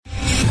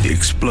The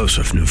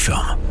explosive new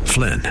film,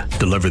 Flynn,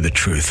 deliver the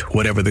truth,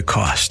 whatever the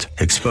cost,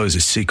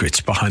 exposes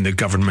secrets behind the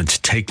government's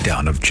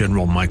takedown of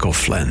General Michael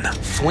Flynn.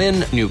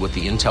 Flynn knew what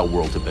the intel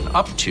world had been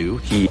up to.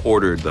 He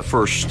ordered the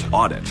first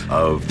audit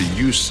of the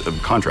use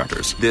of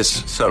contractors.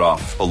 This set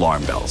off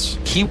alarm bells.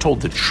 He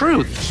told the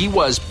truth. He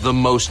was the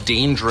most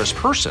dangerous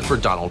person for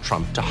Donald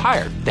Trump to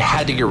hire. They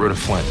had to get rid of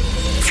Flynn.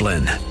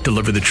 Flynn,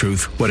 deliver the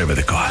truth, whatever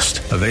the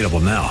cost. Available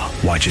now.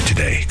 Watch it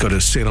today. Go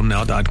to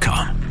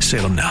salemnow.com.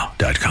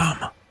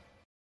 salemnow.com.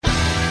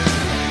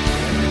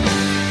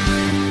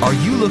 Are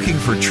you looking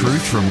for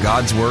truth from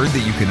God's Word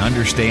that you can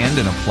understand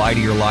and apply to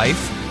your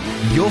life?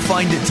 You'll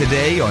find it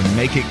today on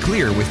Make It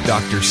Clear with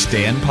Dr.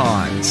 Stan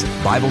Ponz,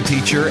 Bible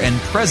teacher and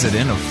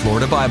president of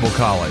Florida Bible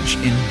College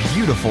in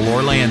beautiful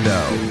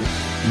Orlando.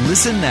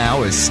 Listen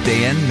now as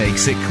Stan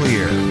makes it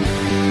clear.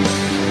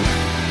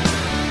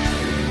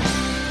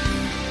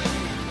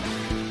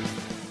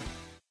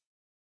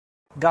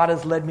 God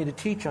has led me to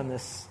teach on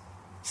this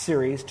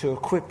series to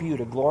equip you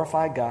to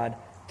glorify God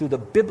through the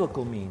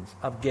biblical means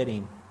of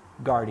getting,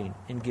 guarding,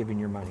 and giving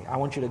your money. I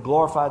want you to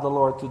glorify the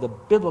Lord through the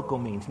biblical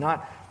means,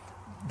 not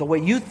the way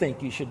you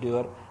think you should do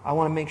it. I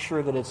want to make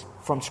sure that it's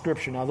from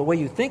Scripture. Now, the way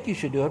you think you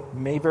should do it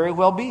may very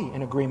well be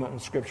in agreement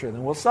with Scripture.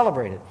 Then we'll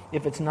celebrate it.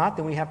 If it's not,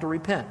 then we have to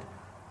repent,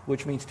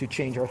 which means to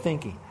change our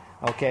thinking,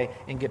 okay,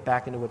 and get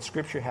back into what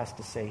Scripture has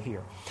to say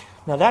here.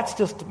 Now, that's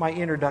just my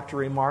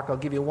introductory remark. I'll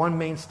give you one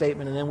main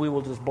statement, and then we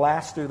will just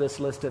blast through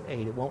this list of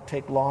 8. It won't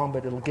take long,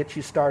 but it'll get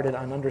you started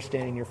on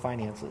understanding your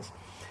finances.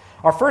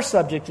 Our first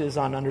subject is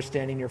on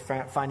understanding your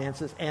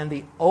finances and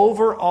the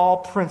overall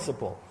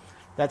principle.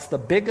 That's the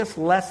biggest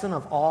lesson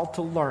of all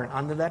to learn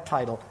under that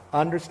title,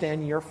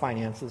 Understanding Your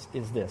Finances,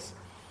 is this.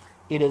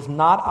 It is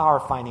not our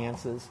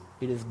finances,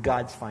 it is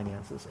God's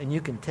finances. And you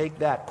can take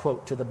that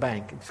quote to the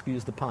bank,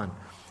 excuse the pun.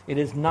 It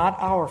is not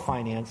our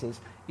finances,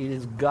 it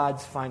is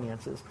God's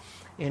finances.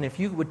 And if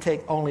you would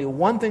take only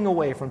one thing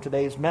away from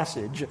today's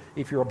message,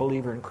 if you're a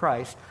believer in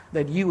Christ,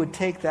 that you would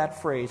take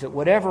that phrase, that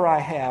whatever I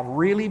have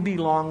really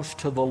belongs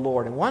to the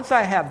Lord. And once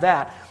I have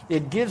that,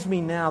 it gives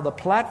me now the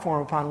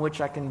platform upon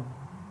which I can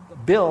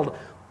build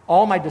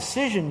all my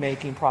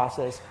decision-making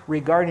process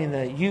regarding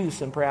the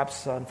use and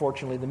perhaps,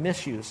 unfortunately, the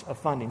misuse of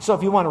funding. So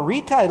if you want to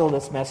retitle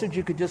this message,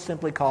 you could just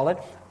simply call it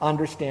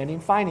Understanding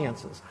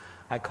Finances.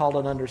 I called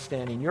it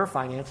Understanding Your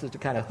Finances to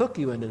kind of hook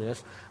you into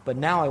this, but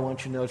now I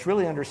want you to know it's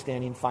really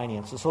understanding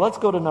finances. So let's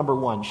go to number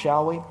 1,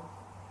 shall we?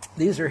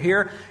 These are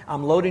here.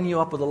 I'm loading you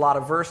up with a lot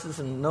of verses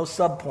and no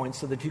subpoints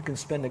so that you can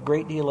spend a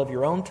great deal of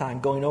your own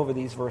time going over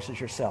these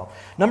verses yourself.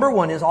 Number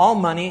 1 is all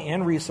money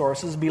and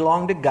resources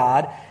belong to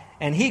God,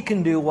 and He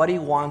can do what He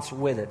wants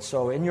with it.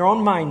 So in your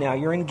own mind now,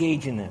 you're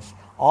engaging this.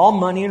 All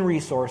money and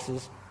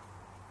resources,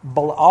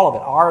 all of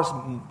it, ours,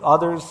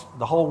 others,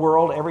 the whole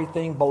world,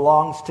 everything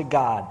belongs to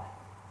God.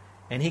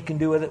 And He can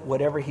do with it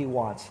whatever He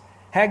wants.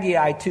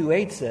 Haggai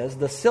 2:8 says,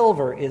 "The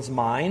silver is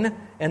mine,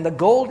 and the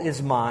gold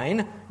is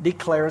mine,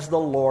 declares the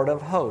Lord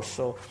of hosts."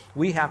 So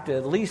we have to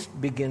at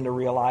least begin to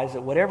realize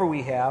that whatever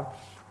we have,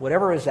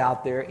 whatever is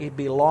out there, it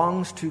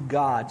belongs to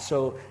God.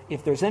 So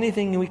if there's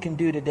anything we can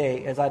do today,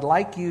 is I'd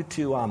like you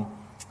to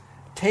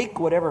take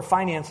whatever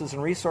finances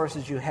and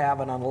resources you have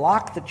and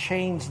unlock the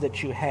chains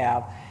that you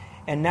have,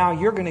 and now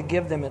you're going to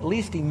give them at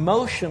least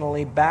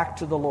emotionally back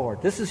to the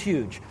Lord. This is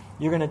huge.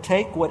 You're going to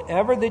take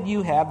whatever that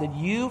you have, that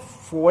you,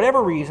 for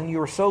whatever reason,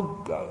 you are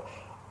so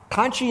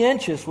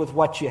conscientious with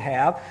what you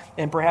have,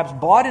 and perhaps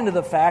bought into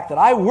the fact that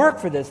I work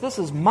for this. This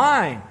is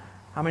mine.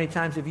 How many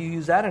times have you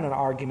used that in an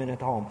argument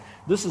at home?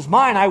 This is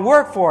mine. I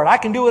work for it. I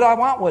can do what I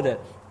want with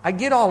it. I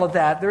get all of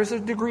that. There's a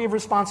degree of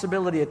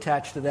responsibility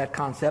attached to that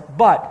concept.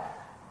 But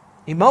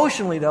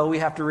emotionally, though, we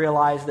have to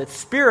realize that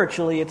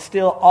spiritually, it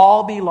still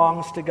all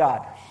belongs to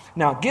God.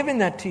 Now, giving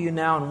that to you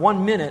now in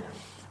 1 minute,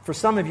 for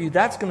some of you,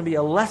 that's going to be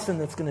a lesson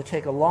that's going to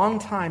take a long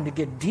time to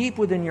get deep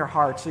within your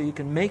heart so you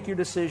can make your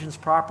decisions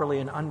properly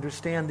and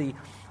understand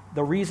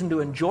the reason to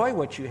enjoy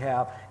what you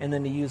have and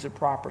then to use it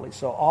properly.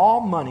 So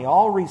all money,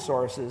 all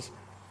resources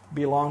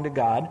belong to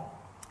God,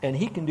 and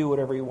He can do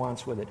whatever He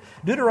wants with it.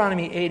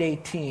 Deuteronomy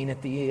 8:18,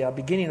 at the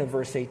beginning of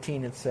verse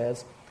 18, it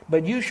says,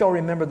 "But you shall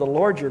remember the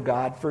Lord your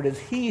God, for it is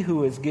He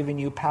who has given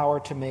you power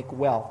to make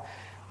wealth."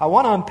 I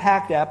want to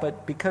unpack that,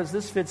 but because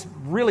this fits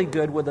really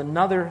good with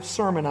another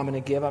sermon I'm going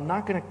to give, I'm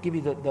not going to give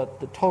you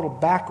the total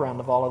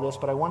background of all of this,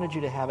 but I wanted you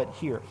to have it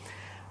here.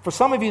 For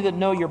some of you that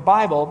know your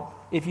Bible,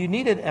 if you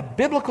needed a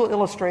biblical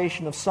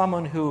illustration of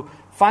someone who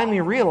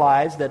finally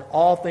realized that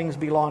all things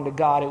belong to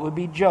God, it would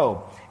be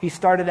Job. He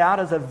started out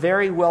as a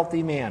very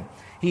wealthy man.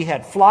 He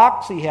had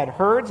flocks, he had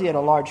herds, he had a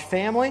large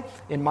family.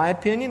 In my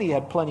opinion, he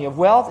had plenty of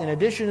wealth. In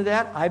addition to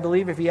that, I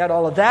believe if he had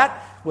all of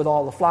that, with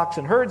all the flocks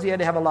and herds, he had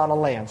to have a lot of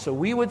land. So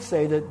we would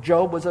say that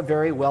Job was a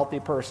very wealthy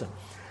person.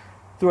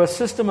 Through a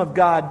system of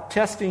God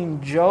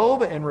testing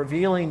Job and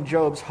revealing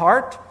Job's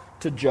heart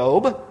to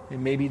Job,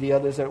 and maybe the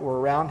others that were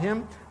around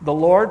him, the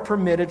Lord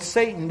permitted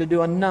Satan to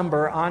do a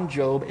number on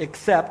Job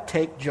except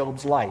take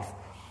Job's life.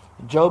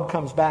 Job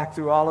comes back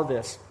through all of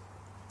this.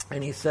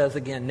 And he says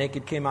again,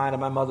 naked came I out of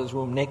my mother's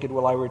womb, naked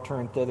will I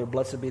return thither,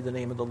 blessed be the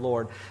name of the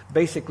Lord.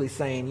 Basically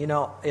saying,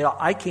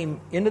 I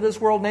came into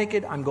this world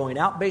naked, I'm going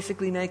out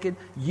basically naked,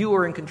 you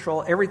are in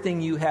control,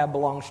 everything you have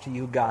belongs to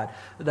you, God.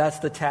 That's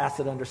the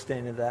tacit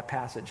understanding of that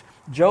passage.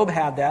 Job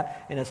had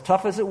that, and as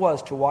tough as it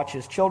was to watch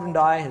his children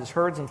die, his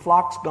herds and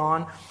flocks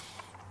gone,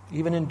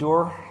 even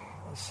endure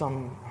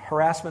some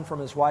harassment from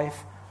his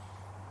wife,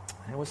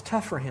 it was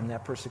tough for him,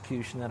 that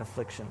persecution, that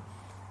affliction.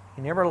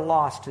 He never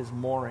lost his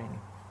mooring.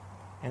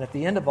 And at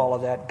the end of all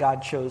of that,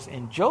 God chose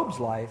in Job's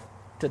life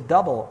to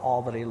double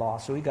all that he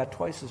lost. So he got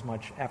twice as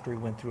much after he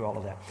went through all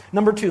of that.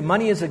 Number 2,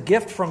 money is a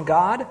gift from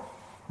God.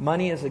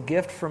 Money is a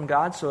gift from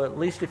God. So at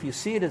least if you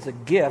see it as a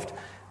gift,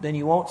 then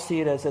you won't see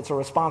it as it's a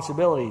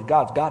responsibility.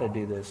 God's got to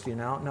do this,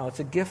 No,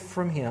 it's a gift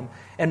from him.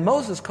 And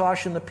Moses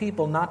cautioned the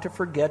people not to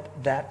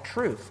forget that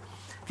truth.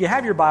 If you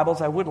have your Bibles,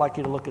 I would like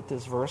you to look at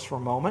this verse for a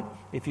moment.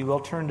 If you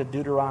will, turn to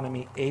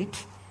Deuteronomy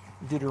 8.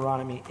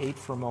 Deuteronomy 8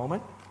 for a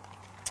moment.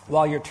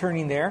 While you're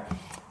turning there,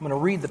 I'm going to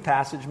read the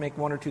passage, make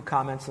 1 or 2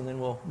 comments, and then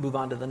we'll move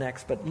on to the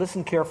next. But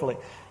listen carefully.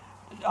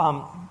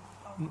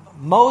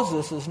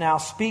 Moses is now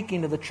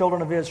speaking to the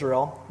children of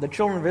Israel. The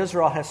children of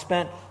Israel have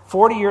spent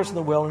 40 years in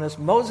the wilderness.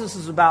 Moses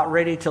is about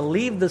ready to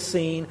leave the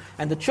scene,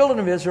 and the children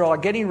of Israel are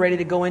getting ready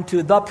to go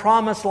into the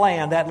promised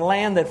land, that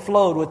land that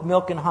flowed with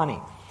milk and honey.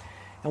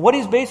 And what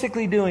he's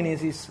basically doing is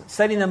he's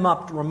setting them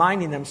up,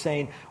 reminding them,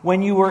 saying,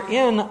 when you were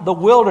in the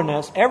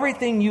wilderness,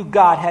 everything you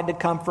got had to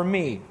come from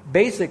me.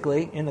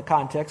 Basically, in the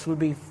context, would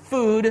be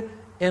food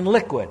and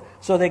liquid.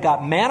 So they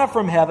got manna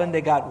from heaven,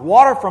 they got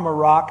water from a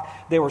rock,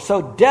 they were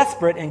so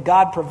desperate, and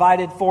God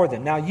provided for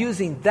them. Now,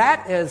 using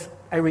that as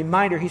a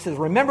reminder, he says,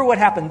 remember what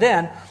happened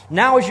then.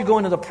 Now as you go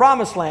into the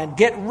promised land,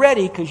 get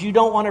ready, because you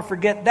don't want to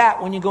forget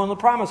that when you go into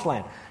the promised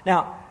land.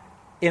 Now,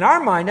 in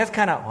our mind, that's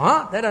kind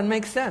of, that doesn't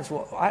make sense.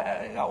 Well,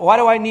 why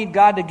do I need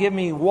God to give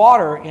me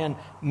water and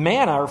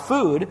manna or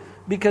food?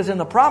 Because in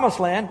the promised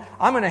land,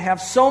 I'm going to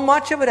have so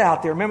much of it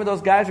out there. Remember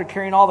those guys were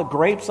carrying all the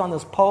grapes on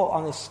this pole,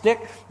 on this stick,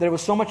 that it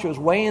was so much it was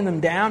weighing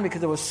them down because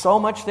there was so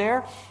much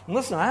there? And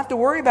listen, I don't have to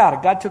worry about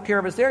it. God took care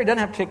of us there. He doesn't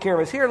have to take care of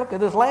us here. Look,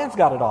 this land's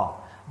got it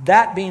all.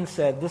 That being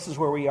said, this is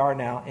where we are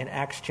now in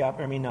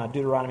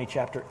Deuteronomy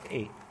chapter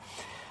 8,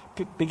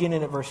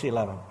 beginning at verse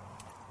 11.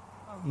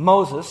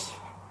 Moses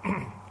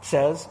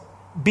says,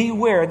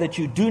 beware that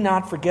you do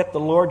not forget the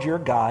Lord your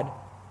God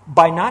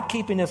by not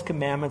keeping his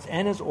commandments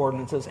and his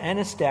ordinances and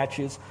his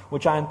statutes,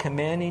 which I am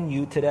commanding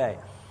you today.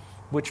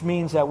 Which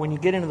means that when you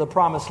get into the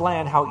promised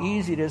land, how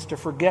easy it is to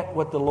forget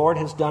what the Lord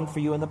has done for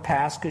you in the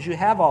past, because you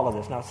have all of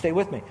this. Now, stay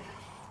with me.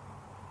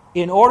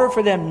 In order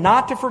for them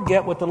not to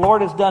forget what the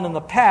Lord has done in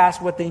the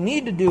past, what they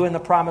need to do in the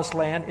promised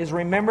land is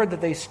remember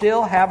that they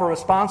still have a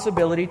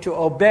responsibility to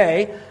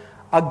obey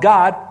a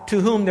God to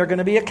whom they're going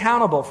to be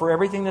accountable for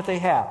everything that they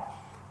have.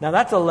 Now,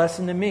 that's a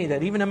lesson to me,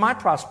 that even in my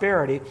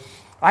prosperity,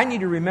 I need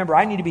to remember,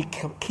 I need to be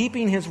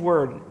keeping his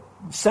word,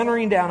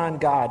 centering down on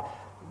God,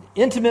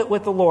 intimate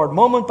with the Lord,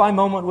 moment by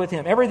moment with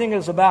him. Everything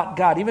is about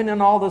God, even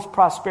in all this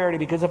prosperity,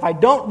 because if I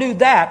don't do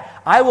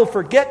that, I will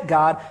forget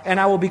God and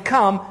I will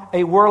become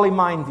a worldly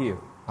mind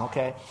view.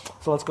 Okay?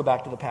 So let's go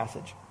back to the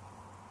passage.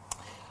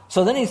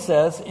 So then he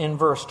says in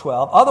verse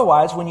 12,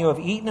 otherwise, when you have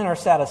eaten and are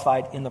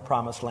satisfied in the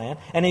promised land,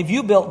 and if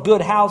you built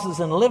good houses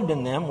and lived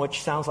in them,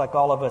 which sounds like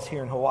all of us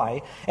here in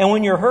Hawaii, and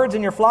when your herds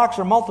and your flocks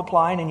are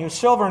multiplying, and your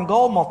silver and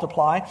gold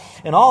multiply,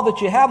 and all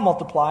that you have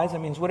multiplies, that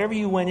means whatever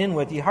you went in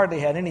with, you hardly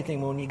had anything,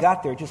 but when you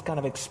got there, it just kind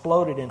of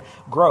exploded in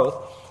growth,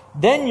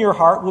 then your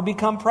heart will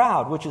become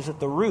proud, which is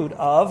at the root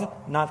of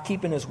not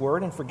keeping his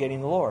word and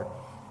forgetting the Lord.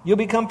 You'll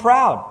become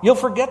proud. You'll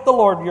forget the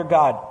Lord your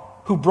God,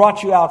 who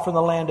brought you out from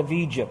the land of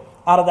Egypt,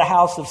 out of the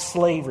house of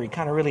slavery.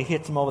 Kind of really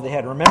hits them over the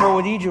head. Remember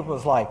what Egypt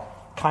was like?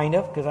 Kind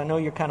of, because I know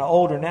you're kind of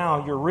older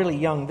now. You're really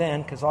young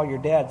then, because all your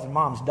dads and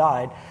moms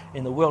died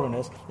in the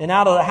wilderness. And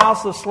out of the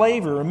house of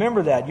slavery,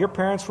 remember that. Your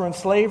parents were in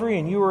slavery,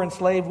 and you were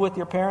enslaved with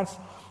your parents.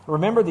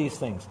 Remember these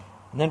things.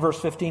 And then verse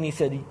 15, he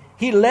said,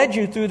 he led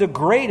you through the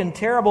great and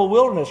terrible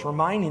wilderness,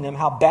 reminding them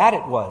how bad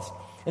it was.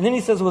 And then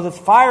he says, with its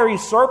fiery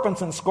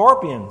serpents and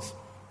scorpions.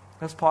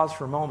 Let's pause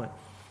for a moment.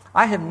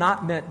 I have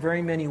not met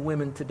very many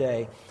women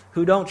today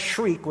who don't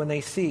shriek when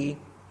they see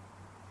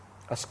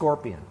a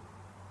scorpion.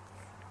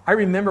 I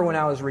remember when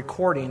I was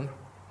recording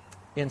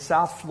in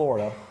South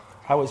Florida,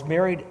 I was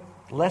married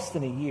less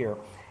than a year,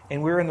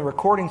 and we were in the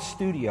recording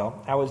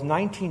studio. I was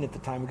 19 at the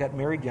time. We got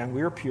married young.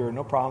 We were pure,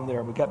 no problem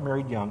there. We got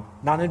married young.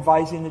 Not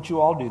advising that you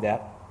all do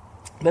that.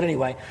 But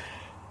anyway,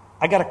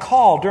 I got a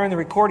call during the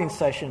recording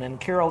session, and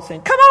Carol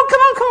saying, come on.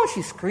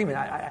 She's screaming,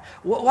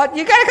 what?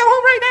 You got to come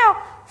home right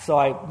now. So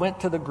I went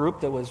to the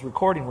group that was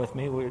recording with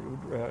me,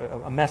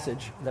 a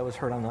message that was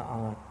heard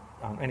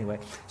anyway.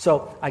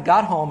 So I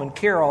got home, and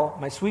Carol,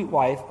 my sweet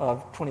wife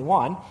of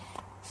 21,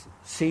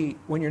 see,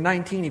 when you're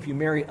 19, if you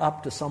marry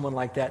up to someone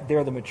like that,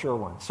 they're the mature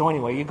ones. So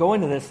anyway, you go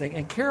into this thing,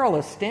 and Carol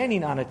is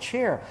standing on a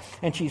chair,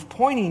 and she's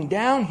pointing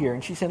down here,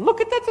 and she's saying, look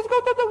at that, let's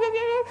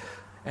go.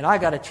 And I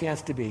got a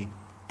chance to be,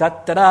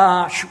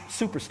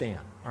 super Stan,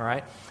 all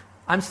right?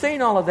 I'm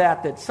saying all of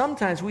that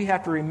sometimes we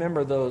have to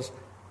remember those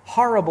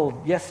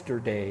horrible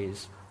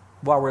yesterdays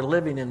while we're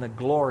living in the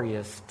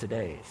glorious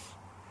todays.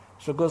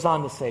 So it goes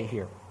on to say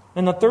here,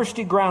 in the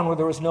thirsty ground where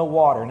there was no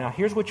water. Now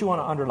here's what you want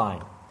to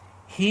underline.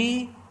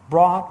 He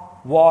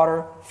brought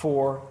water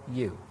for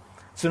you.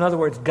 So in other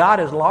words, God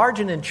is large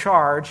and in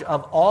charge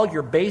of all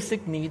your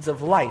basic needs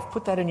of life.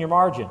 Put that in your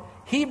margin.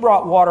 He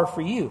brought water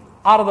for you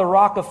out of the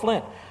rock of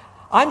flint.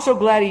 I'm so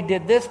glad he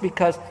did this,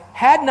 because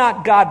had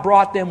not God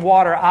brought them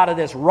water out of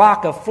this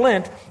rock of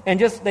flint and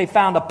just they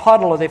found a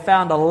puddle or they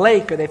found a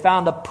lake or they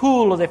found a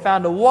pool or they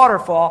found a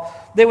waterfall,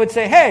 they would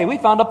say, hey, we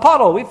found a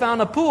puddle, we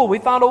found a pool, we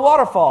found a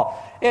waterfall.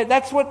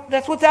 That's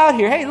what's out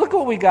here. Hey, look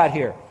what we got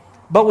here.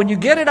 But when you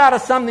get it out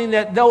of something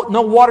that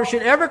no water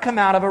should ever come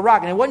out of a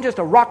rock, and it wasn't just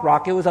a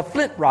rock, it was a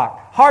flint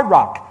rock, hard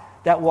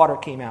rock, that water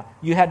came out.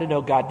 You had to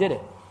know God did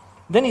it.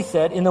 Then he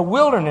said, in the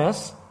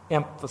wilderness,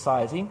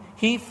 emphasizing,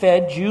 he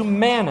fed you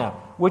manna,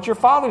 which your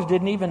fathers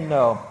didn't even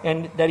know,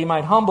 and that he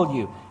might humble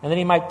you, and that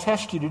he might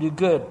test you to do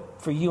good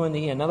for you in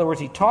the end. In other words,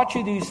 he taught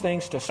you these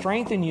things to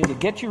strengthen you, to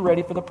get you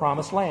ready for the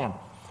promised land.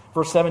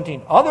 Verse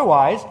 17,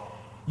 otherwise,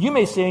 you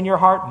may say in your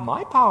heart,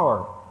 my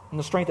power and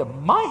the strength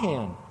of my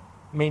hand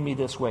made me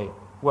this way.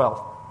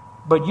 Well,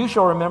 but you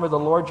shall remember the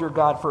Lord your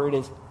God, for it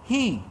is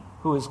he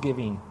who is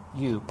giving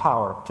you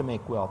power to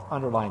make wealth.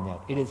 Underline that.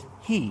 It is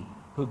he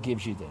who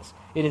gives you this.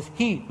 It is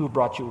he who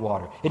brought you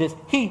water. It is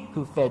he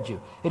who fed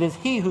you. It is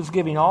he who's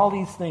giving all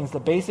these things, the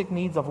basic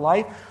needs of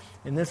life,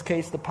 in this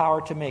case, the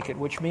power to make it,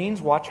 which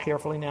means, watch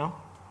carefully now,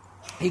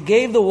 he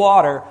gave the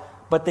water,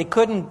 but they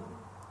couldn't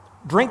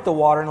drink the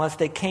water unless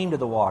they came to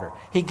the water.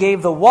 He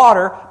gave the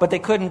water, but they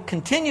couldn't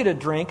continue to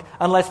drink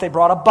unless they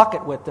brought a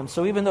bucket with them.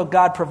 So even though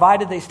God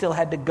provided, they still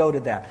had to go to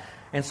that.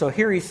 And so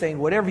here he's saying,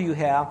 whatever you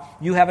have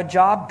a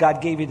job,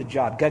 God gave you the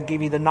job. God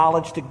gave you the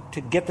knowledge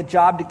to get the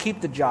job, to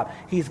keep the job.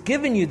 He's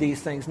given you these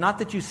things, not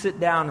that you sit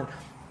down and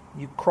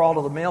you crawl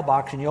to the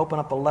mailbox and you open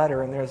up a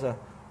letter and there's a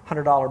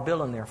 $100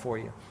 bill in there for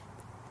you.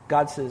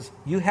 God says,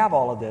 you have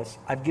all of this.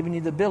 I've given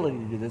you the ability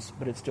to do this,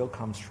 but it still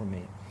comes from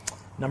me.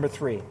 Number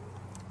 3,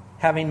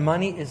 having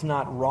money is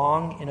not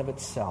wrong in of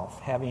itself.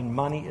 Having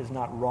money is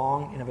not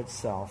wrong in of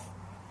itself.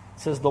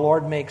 It says the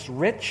Lord makes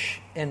rich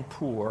and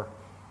poor.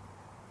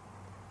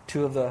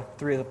 3 of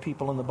the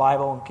people in the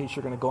Bible, in case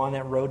you're going to go on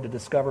that road to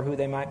discover who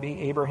they might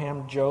be,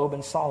 Abraham, Job,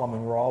 and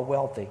Solomon were all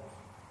wealthy.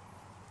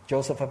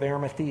 Joseph of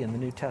Arimathea in the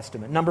New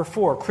Testament. Number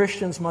 4,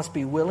 Christians must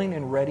be willing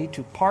and ready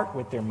to part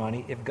with their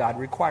money if God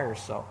requires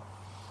so.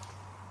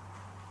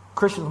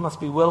 Christians must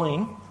be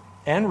willing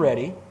and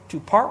ready to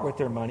part with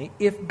their money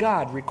if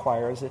God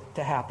requires it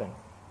to happen.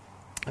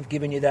 I've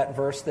given you that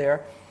verse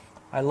there.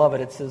 I love it.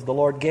 It says, the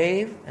Lord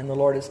gave and the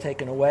Lord has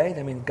taken away.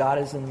 That means God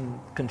is in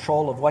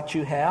control of what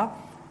you have.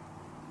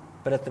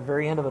 But at the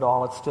very end of it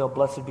all, it's still,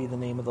 blessed be the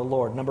name of the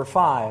Lord. Number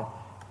 5,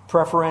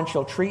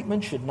 preferential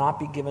treatment should not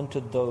be given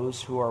to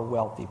those who are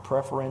wealthy.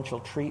 Preferential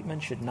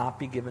treatment should not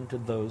be given to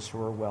those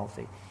who are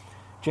wealthy.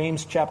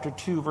 James chapter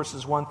 2,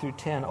 verses 1 through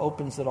 10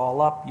 opens it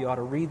all up. You ought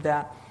to read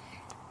that.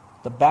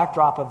 The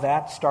backdrop of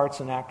that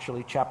starts in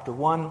actually chapter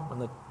 1, when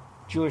the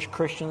Jewish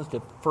Christians,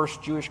 the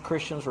first Jewish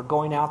Christians, were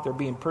going out, they're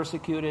being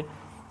persecuted.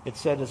 It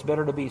said it's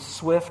better to be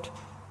swift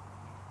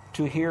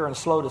to hear and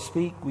slow to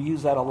speak. We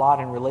use that a lot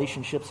in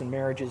relationships and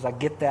marriages. I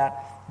get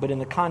that. But in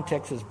the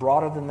context, it's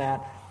broader than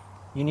that.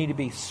 You need to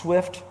be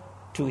swift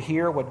to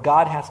hear what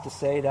God has to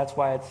say. That's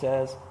why it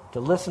says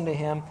to listen to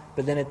him.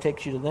 But then it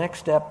takes you to the next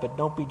step. But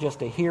don't be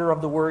just a hearer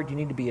of the word. You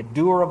need to be a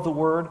doer of the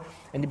word.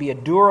 And to be a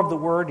doer of the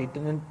word, he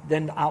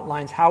then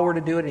outlines how we're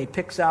to do it. And he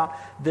picks out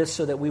this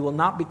so that we will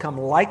not become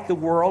like the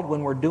world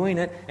when we're doing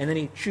it. And then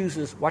he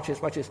chooses, watch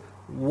this,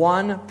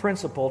 one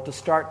principle to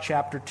start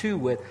chapter 2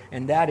 with,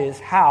 and that is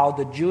how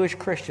the Jewish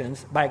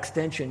Christians, by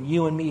extension,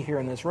 you and me here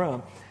in this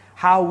room,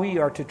 how we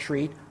are to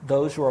treat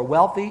those who are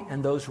wealthy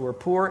and those who are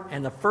poor.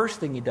 And the first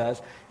thing he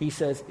does, he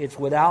says, it's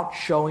without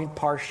showing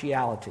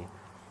partiality.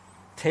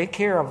 Take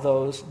care of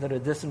those that are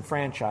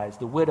disenfranchised,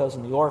 the widows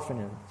and the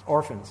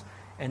orphans,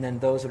 and then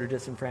those that are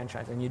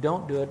disenfranchised. And you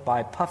don't do it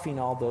by puffing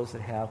all those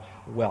that have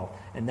wealth.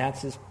 And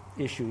that's his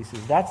issue. He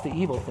says, that's the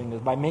evil thing, is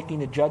by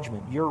making a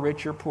judgment. You're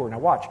rich, you're poor. Now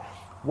watch.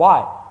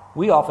 Why?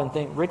 We often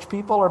think rich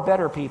people are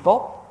better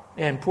people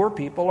and poor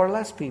people are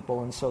less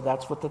people. And so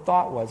that's what the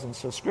thought was. And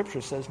so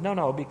Scripture says,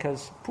 no,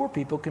 because poor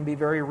people can be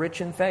very rich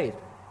in faith,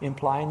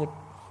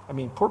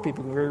 poor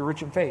people can be very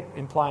rich in faith,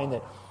 implying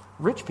that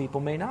rich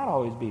people may not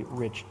always be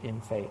rich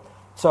in faith.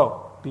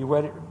 So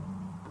beware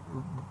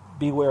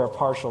of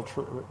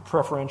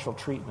preferential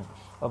treatment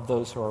of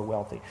those who are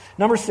wealthy.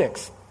 Number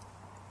 6,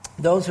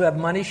 those who have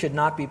money should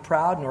not be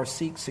proud nor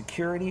seek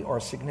security or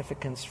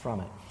significance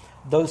from it.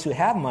 Those who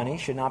have money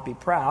should not be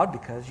proud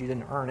because you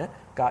didn't earn it.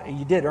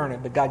 You did earn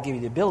it, but God gave you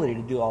the ability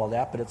to do all of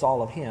that, but it's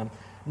all of him.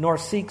 Nor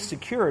seek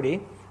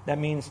security. That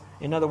means,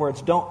 in other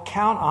words, don't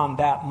count on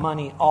that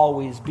money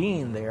always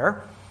being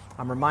there.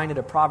 I'm reminded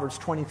of Proverbs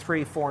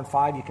 23, 4 and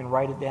 5. You can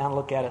write it down,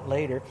 look at it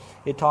later.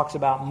 It talks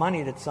about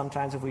money that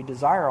sometimes if we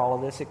desire all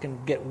of this, it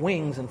can get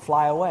wings and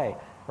fly away.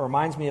 It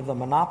reminds me of the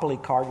Monopoly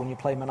card when you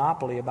play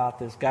Monopoly about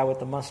this guy with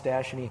the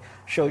mustache and he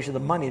shows you the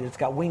money that's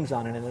got wings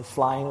on it and it's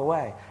flying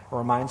away. It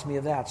reminds me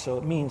of that. So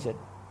it means that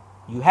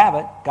you have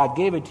it, God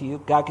gave it to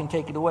you, God can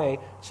take it away,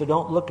 so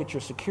don't look at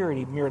your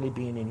security merely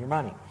being in your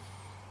money.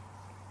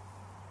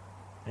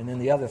 And then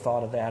the other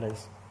thought of that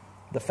is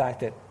the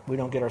fact that we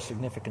don't get our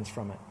significance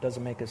from it. It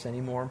doesn't make us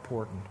any more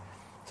important.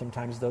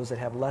 Sometimes those that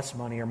have less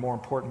money are more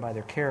important by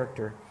their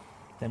character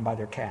than by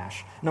their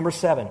cash. Number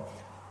 7,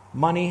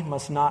 money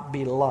must not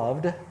be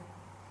loved.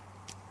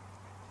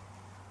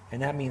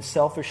 And that means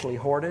selfishly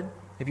hoarded.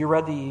 If you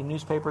read the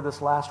newspaper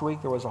this last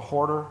week, there was a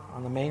hoarder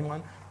on the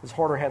mainland. This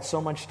hoarder had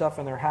so much stuff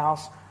in their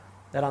house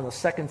that on the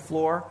second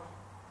floor,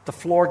 the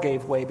floor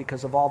gave way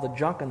because of all the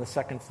junk on the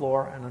second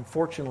floor and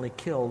unfortunately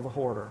killed the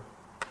hoarder.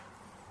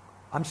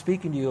 I'm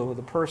speaking to you of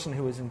the person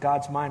who was in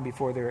God's mind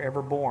before they were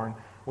ever born,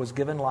 was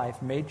given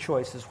life, made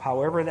choices,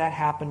 however that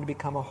happened to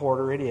become a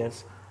hoarder, it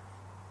is,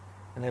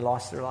 and they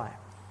lost their life.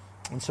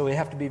 And so we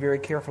have to be very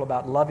careful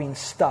about loving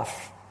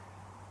stuff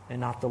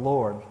and not the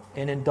Lord,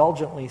 and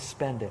indulgently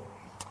spend it.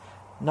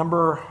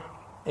 Number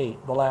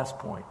 8, the last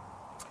point.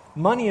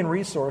 Money and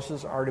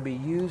resources are to be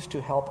used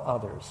to help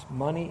others.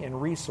 Money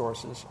and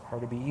resources are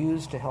to be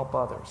used to help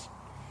others.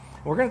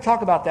 We're going to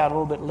talk about that a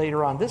little bit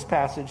later on. This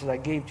passage that I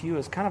gave to you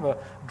is kind of a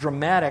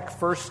dramatic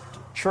first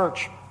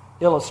church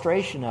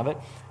illustration of it.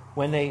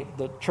 When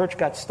the church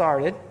got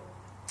started,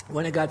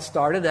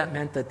 that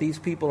meant that these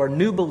people are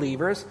new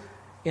believers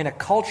in a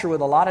culture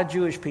with a lot of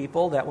Jewish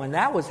people, that when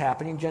that was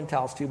happening,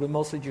 Gentiles too, but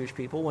mostly Jewish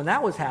people, when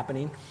that was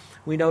happening,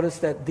 we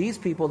noticed that these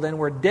people then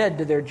were dead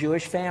to their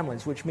Jewish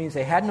families, which means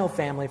they had no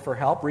family for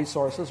help,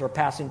 resources, or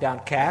passing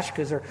down cash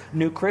because they're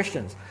new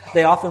Christians.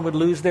 They often would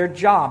lose their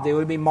job. They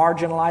would be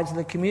marginalized in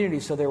the community,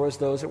 so there was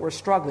those that were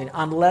struggling.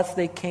 Unless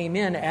they came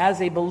in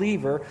as a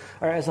believer,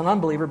 or as an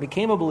unbeliever,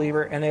 became a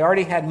believer, and they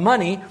already had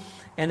money,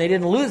 and they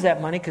didn't lose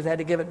that money because they had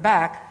to give it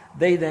back,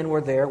 they then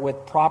were there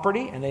with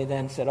property, and they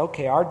then said,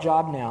 okay, our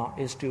job now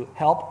is to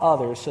help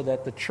others so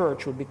that the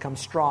church would become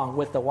strong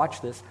with the,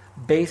 watch this,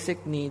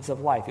 basic needs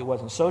of life. It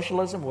wasn't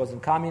socialism, it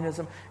wasn't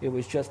communism, it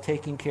was just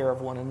taking care of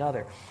one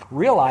another.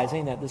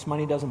 Realizing that this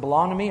money doesn't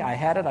belong to me, I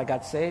had it, I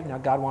got saved, now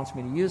God wants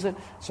me to use it,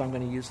 so I'm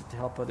going to use it to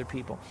help other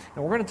people.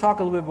 And we're going to talk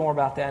a little bit more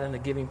about that in the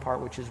giving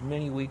part, which is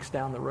many weeks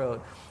down the road.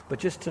 But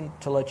just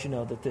to let you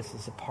know that this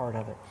is a part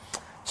of it.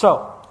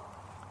 So,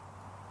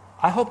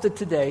 I hope that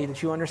today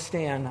that you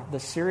understand the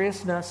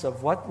seriousness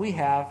of what we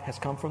have has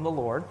come from the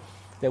Lord,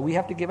 that we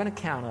have to give an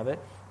account of it,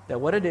 that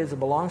what it is, it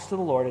belongs to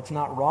the Lord. It's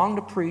not wrong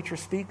to preach or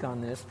speak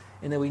on this,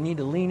 and that we need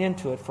to lean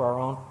into it for our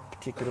own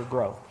particular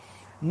growth.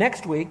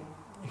 Next week,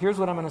 here's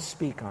what I'm going to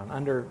speak on,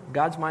 under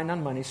God's mind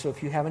on money, so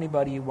if you have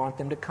anybody you want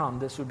them to come,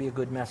 this would be a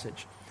good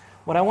message.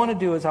 What I want to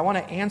do is I want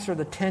to answer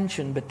the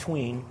tension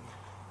between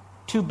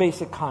two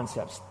basic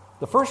concepts.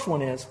 The first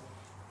one is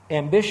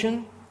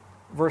ambition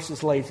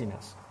versus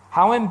laziness.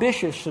 How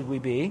ambitious should we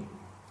be?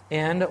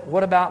 And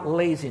what about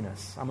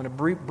laziness? I'm going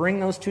to bring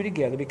those two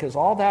together because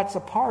all that's a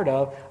part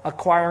of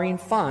acquiring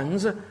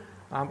funds.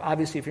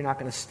 Obviously, if you're not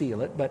going to steal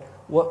it, but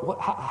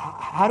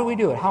how do we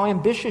do it? How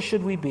ambitious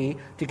should we be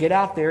to get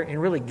out there and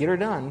really get her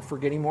done for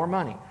getting more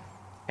money?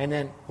 And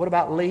then what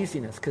about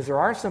laziness? Because there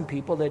are some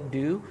people that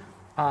do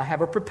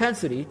have a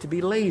propensity to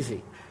be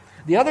lazy.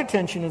 The other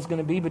tension is going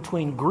to be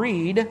between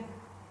greed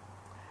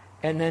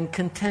and then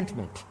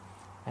contentment.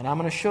 And I'm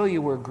going to show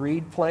you where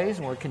greed plays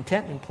and where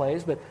contentment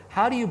plays, but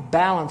how do you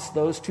balance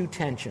those two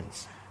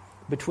tensions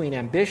between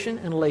ambition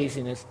and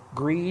laziness,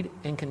 greed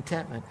and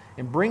contentment,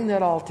 and bring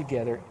that all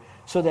together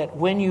so that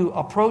when you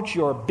approach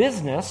your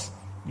business,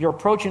 you're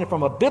approaching it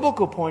from a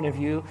biblical point of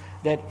view,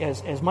 that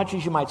as much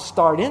as you might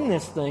start in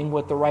this thing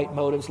with the right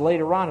motives,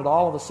 later on it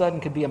all of a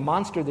sudden could be a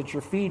monster that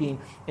you're feeding,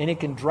 and it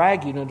can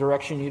drag you in a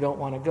direction you don't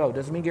want to go.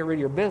 Doesn't mean get rid of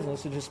your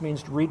business, it just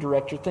means to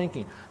redirect your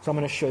thinking. So I'm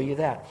going to show you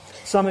that.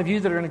 Some of you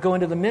that are going to go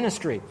into the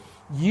ministry,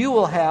 you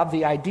will have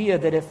the idea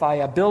that if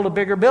I build a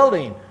bigger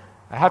building,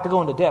 I have to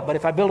go into debt, but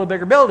if I build a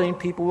bigger building,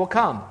 people will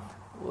come.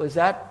 Is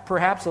that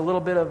perhaps a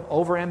little bit of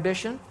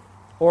over-ambition?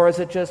 Or is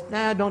it just,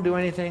 don't do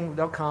anything,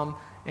 they'll come,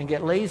 and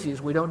get lazy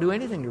as we don't do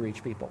anything to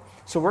reach people.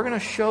 So we're going to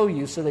show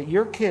you so that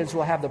your kids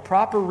will have the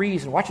proper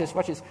reason. Watch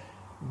this.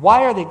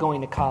 Why are they going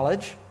to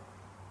college?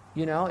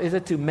 Is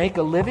it to make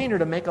a living or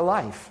to make a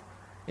life?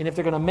 And if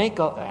they're going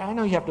to I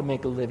know you have to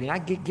make a living. I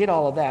get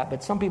all of that,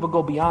 but some people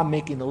go beyond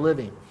making a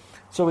living.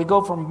 So we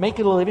go from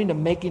making a living to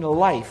making a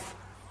life.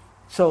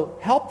 So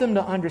help them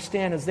to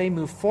understand as they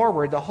move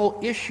forward the whole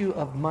issue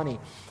of money.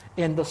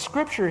 And the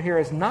scripture here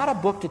is not a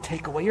book to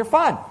take away your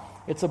fun.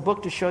 It's a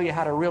book to show you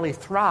how to really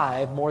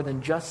thrive more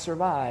than just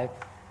survive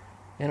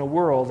in a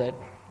world that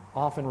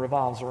often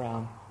revolves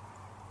around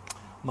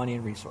money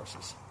and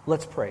resources.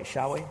 Let's pray,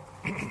 shall we?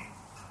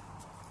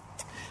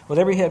 With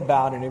every head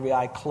bowed and every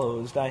eye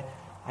closed, I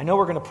know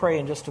we're going to pray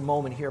in just a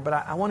moment here, but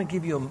I want to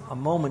give you a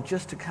moment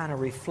just to kind of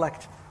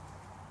reflect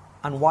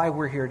on why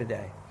we're here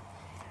today.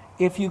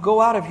 If you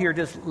go out of here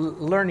just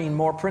learning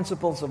more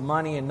principles of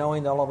money and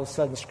knowing that all of a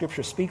sudden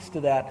Scripture speaks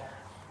to that,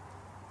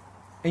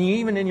 and you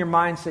even in your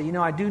mind say,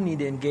 I do need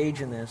to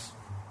engage in this,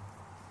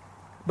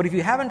 But if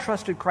you haven't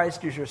trusted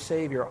Christ as your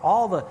Savior,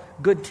 all the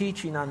good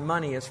teaching on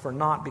money is for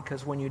naught,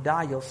 because when you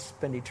die, you'll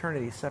spend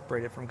eternity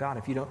separated from God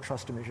if you don't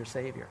trust Him as your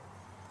Savior.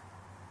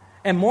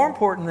 And more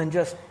important than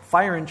just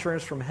fire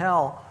insurance from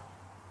hell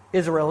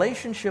is a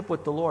relationship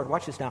with the Lord.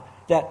 Watch this now.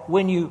 That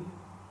when you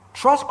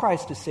trust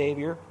Christ as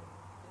Savior,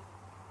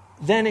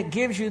 then it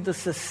gives you the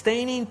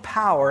sustaining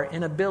power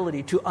and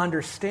ability to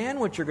understand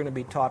what you're going to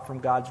be taught from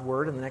God's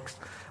Word in the next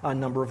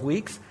number of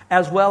weeks,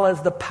 as well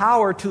as the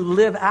power to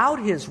live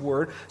out His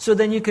Word, so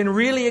then you can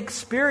really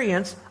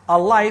experience a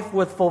life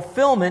with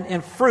fulfillment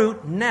and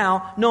fruit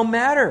now, no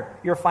matter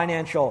your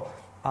financial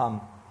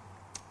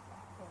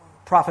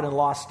profit and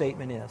loss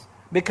statement is.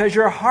 Because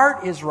your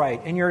heart is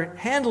right, and you're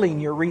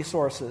handling your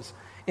resources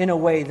in a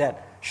way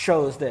that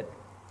shows that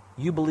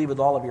you believe with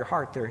all of your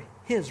heart they're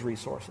His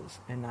resources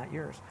and not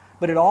yours.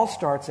 But it all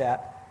starts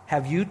at,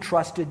 have you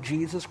trusted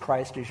Jesus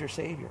Christ as your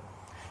Savior?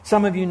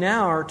 Some of you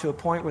now are to a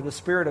point where the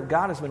Spirit of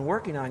God has been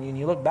working on you, and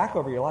you look back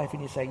over your life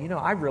and you say,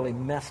 I've really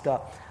messed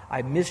up.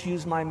 I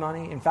misused my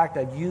money. In fact,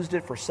 I've used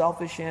it for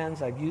selfish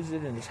ends. I've used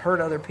it and it's hurt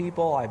other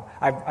people.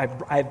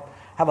 I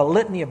have a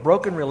litany of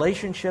broken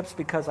relationships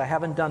because I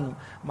haven't done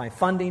my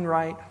funding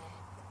right.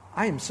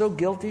 I am so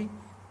guilty.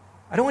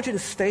 I don't want you to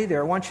stay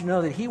there. I want you to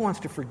know that He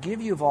wants to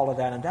forgive you of all of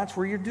that, and that's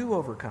where your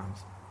do-over comes.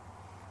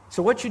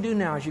 So what you do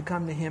now is you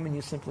come to Him and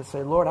you simply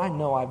say, Lord, I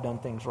know I've done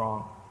things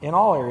wrong in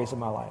all areas of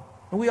my life.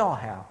 And we all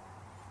have.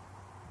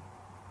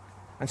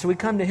 And so we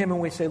come to Him and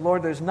we say,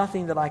 Lord, there's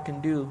nothing that I can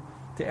do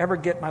to ever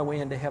get my way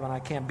into heaven. I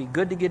can't be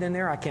good to get in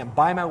there. I can't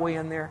buy my way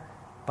in there.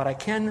 But I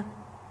can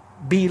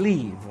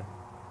believe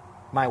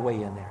my way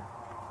in there.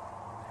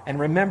 And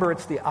remember,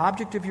 it's the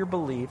object of your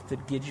belief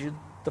that gives you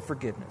the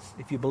forgiveness.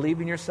 If you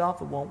believe in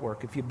yourself, it won't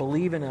work. If you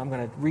believe in, I'm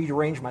going to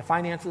rearrange my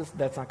finances,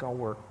 that's not going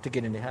to work to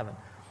get into heaven.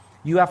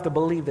 You have to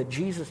believe that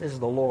Jesus is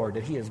the Lord,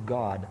 that He is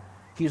God.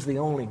 He is the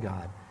only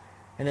God.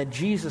 And that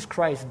Jesus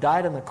Christ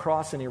died on the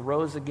cross and He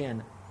rose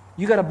again.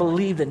 You got to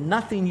believe that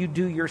nothing you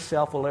do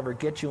yourself will ever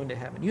get you into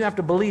heaven. You have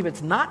to believe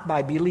it's not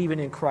by believing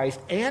in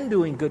Christ and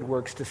doing good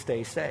works to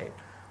stay saved.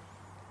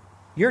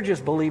 You're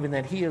just believing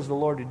that He is the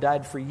Lord who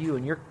died for you,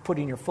 and you're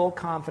putting your full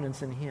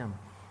confidence in Him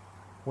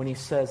when He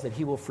says that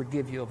He will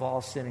forgive you of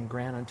all sin and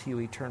grant unto you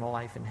eternal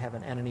life in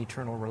heaven and an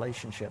eternal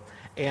relationship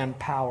and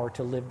power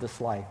to live this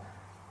life.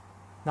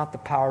 Not the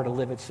power to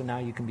live it so now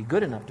you can be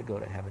good enough to go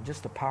to heaven,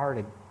 just the power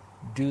to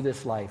do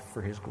this life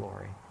for His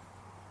glory.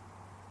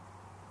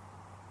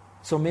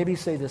 So maybe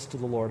say this to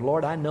the Lord,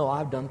 Lord, I know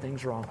I've done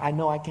things wrong. I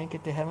know I can't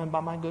get to heaven by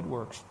my good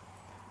works,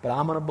 but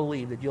I'm going to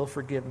believe that You'll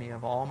forgive me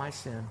of all my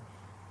sin.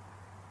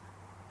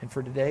 And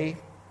for today,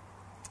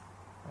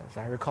 as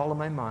I recall in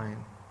my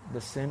mind,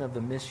 the sin of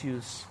the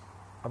misuse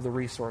of the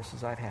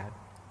resources I've had.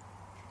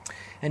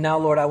 And now,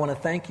 Lord, I want to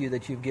thank You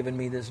that You've given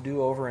me this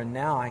do-over, and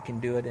now I can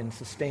do it and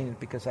sustain it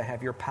because I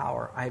have Your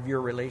power. I have Your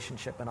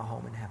relationship and a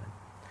home in heaven.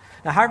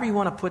 Now, however you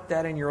want to put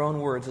that in your own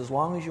words, as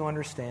long as you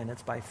understand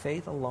it's by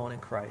faith alone in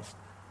Christ,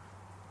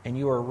 and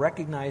you are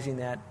recognizing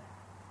that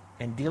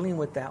and dealing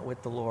with that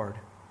with the Lord,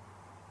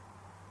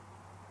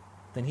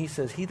 then He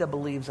says, He that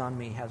believes on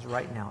Me has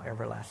right now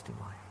everlasting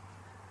life.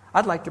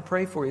 I'd like to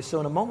pray for you.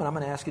 So in a moment, I'm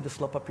going to ask you to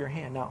slip up your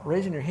hand. Now,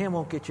 raising your hand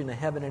won't get you into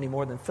heaven any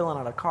more than filling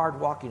out a card,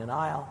 walking an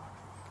aisle.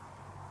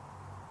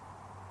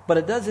 But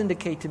it does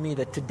indicate to me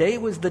that today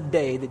was the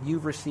day that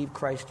you've received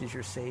Christ as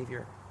your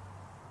Savior.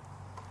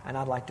 And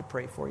I'd like to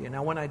pray for you.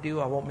 Now, when I do,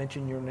 I won't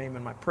mention your name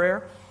in my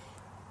prayer.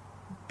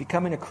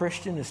 Becoming a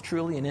Christian is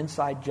truly an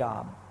inside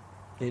job.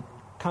 It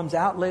comes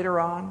out later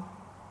on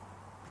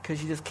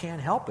because you just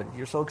can't help it.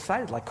 You're so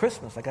excited, like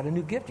Christmas. I got a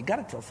new gift. You got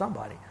to tell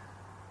somebody.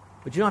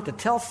 But you don't have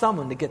to tell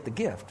someone to get the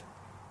gift.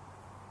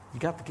 You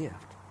got the gift.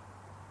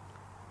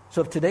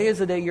 So if today is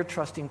the day you're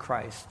trusting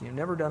Christ, you've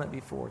never done it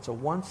before, it's a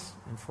once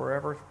and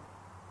forever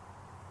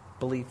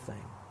belief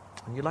thing.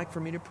 And you'd like for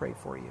me to pray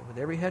for you with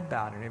every head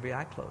bowed and every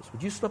eye closed.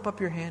 Would you slip up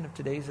your hand if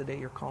today's the day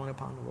you're calling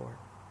upon the Lord?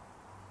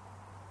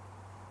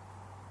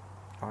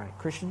 All right,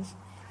 Christians,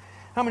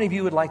 how many of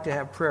you would like to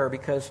have prayer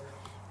because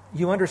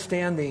you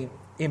understand the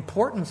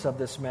importance of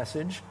this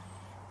message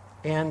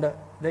and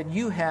that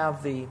you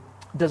have the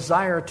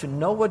desire to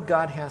know what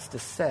God has to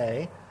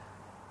say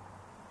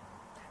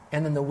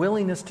and then the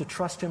willingness to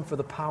trust Him for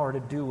the power to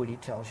do what He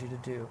tells you to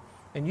do?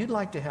 And you'd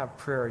like to have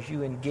prayer as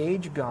you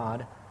engage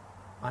God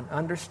on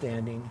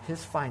understanding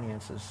His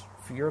finances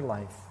for your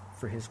life,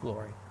 for His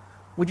glory.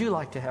 Would you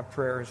like to have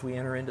prayer as we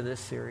enter into this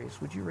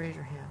series? Would you raise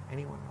your hand?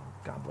 Anyone?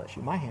 God bless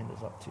you. My hand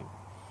is up too.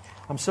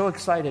 I'm so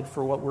excited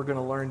for what we're going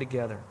to learn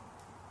together.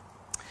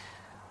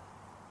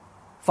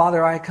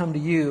 Father, I come to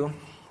You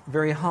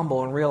very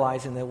humble and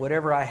realizing that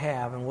whatever I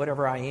have and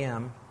whatever I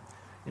am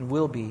and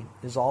will be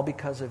is all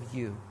because of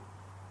You.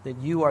 That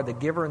You are the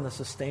giver and the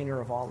sustainer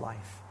of all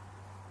life.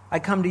 I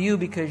come to You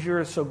because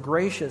You're so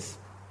gracious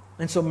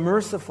and so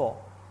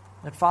merciful.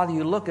 And Father,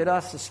 You look at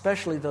us,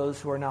 especially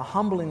those who are now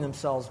humbling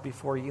themselves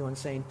before You and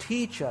saying,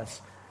 teach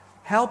us.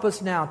 Help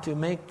us now to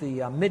make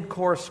the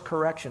mid-course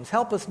corrections.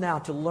 Help us now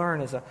to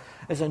learn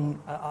as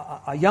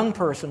a young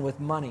person with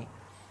money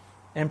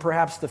and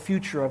perhaps the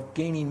future of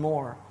gaining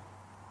more.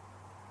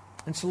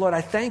 And so, Lord,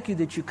 I thank you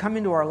that you come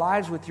into our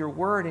lives with your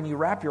word and you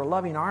wrap your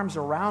loving arms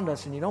around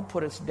us and you don't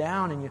put us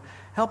down and you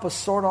help us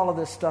sort all of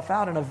this stuff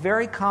out in a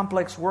very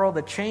complex world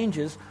that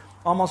changes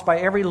almost by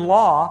every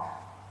law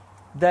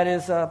that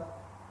is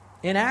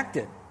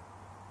enacted.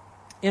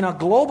 In a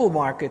global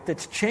market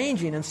that's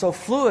changing and so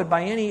fluid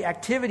by any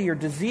activity or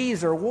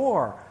disease or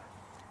war.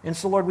 And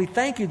so, Lord, we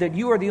thank you that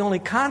you are the only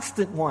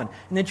constant one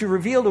and that you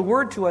revealed a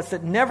word to us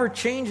that never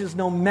changes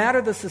no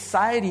matter the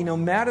society, no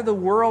matter the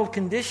world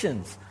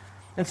conditions.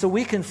 And so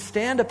we can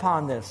stand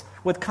upon this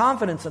with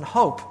confidence and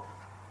hope.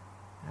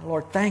 And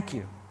Lord, thank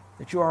you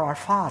that you are our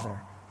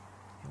Father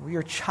and we're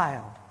your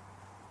child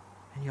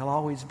and you'll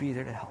always be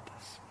there to help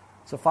us.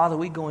 So, Father,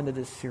 we go into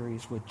this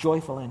series with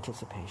joyful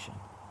anticipation.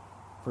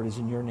 For it is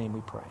in your name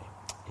we pray.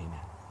 Amen.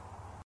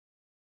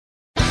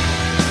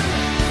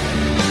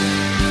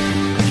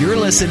 You're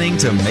listening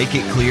to Make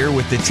It Clear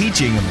with the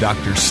teaching of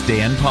Dr.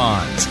 Stan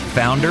Ponz,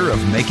 founder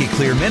of Make It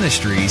Clear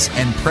Ministries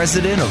and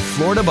president of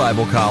Florida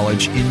Bible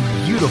College in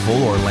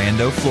beautiful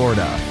Orlando,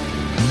 Florida.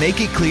 Make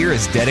It Clear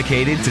is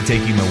dedicated to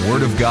taking the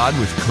Word of God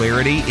with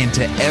clarity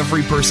into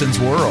every person's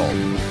world.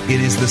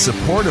 It is the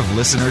support of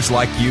listeners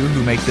like you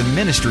who make the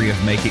ministry of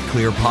Make It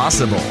Clear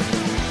possible.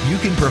 You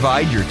can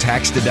provide your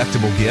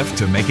tax-deductible gift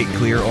to Make It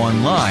Clear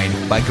online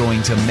by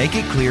going to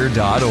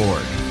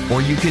makeitclear.org.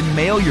 Or you can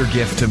mail your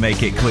gift to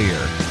Make It Clear,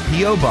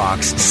 P.O.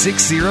 Box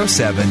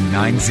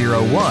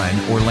 607901,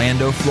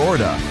 Orlando,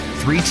 Florida,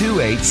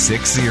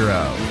 32860.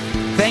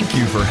 Thank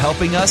you for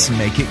helping us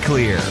make it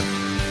clear.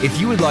 If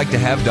you would like to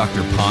have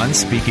Dr. Ponz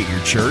speak at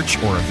your church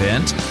or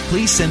event,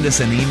 please send us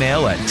an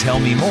email at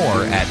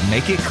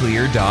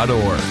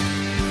tellmemore@makeitclear.org.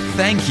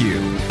 Thank you,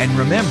 and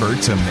remember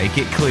to make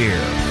it clear.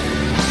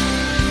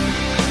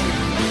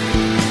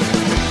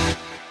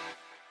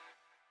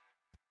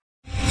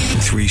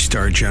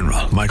 Three-star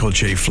General Michael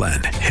J.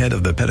 Flynn, head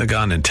of the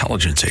Pentagon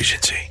Intelligence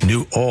Agency,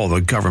 knew all the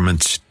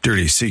government's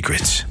dirty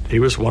secrets. He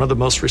was one of the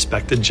most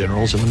respected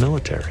generals in the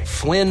military.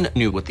 Flynn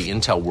knew what the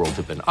intel world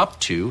had been up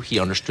to. He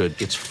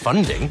understood its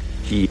funding.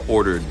 He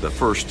ordered the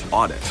first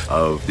audit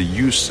of the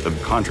use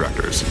of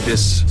contractors.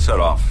 This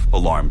set off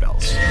alarm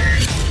bells.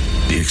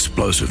 The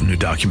explosive new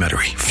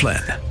documentary,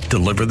 Flynn,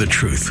 Deliver the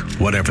Truth,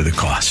 Whatever the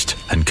Cost,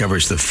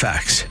 uncovers the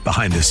facts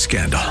behind this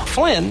scandal.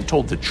 Flynn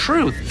told the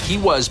truth. He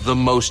was the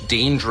most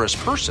dangerous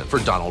person for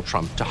Donald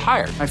Trump to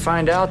hire. I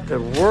find out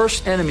the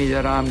worst enemy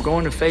that I'm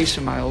going to face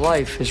in my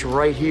life is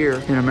right here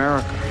in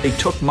America. They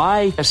took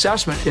my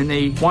assessment and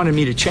they wanted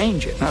me to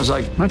change it. And I was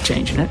like, I'm not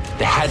changing it.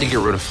 They had to get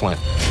rid of Flynn.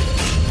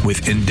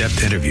 With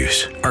in-depth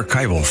interviews,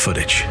 archival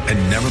footage,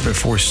 and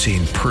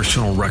never-before-seen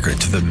personal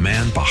records of the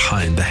man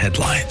behind the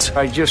headlines.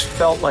 I just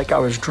felt like I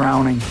was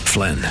drowning.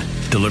 Flynn,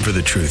 Deliver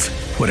the Truth,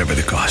 Whatever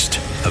the Cost.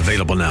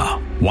 Available now.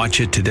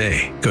 Watch it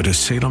today. Go to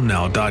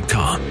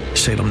salemnow.com.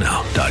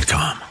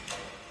 salemnow.com.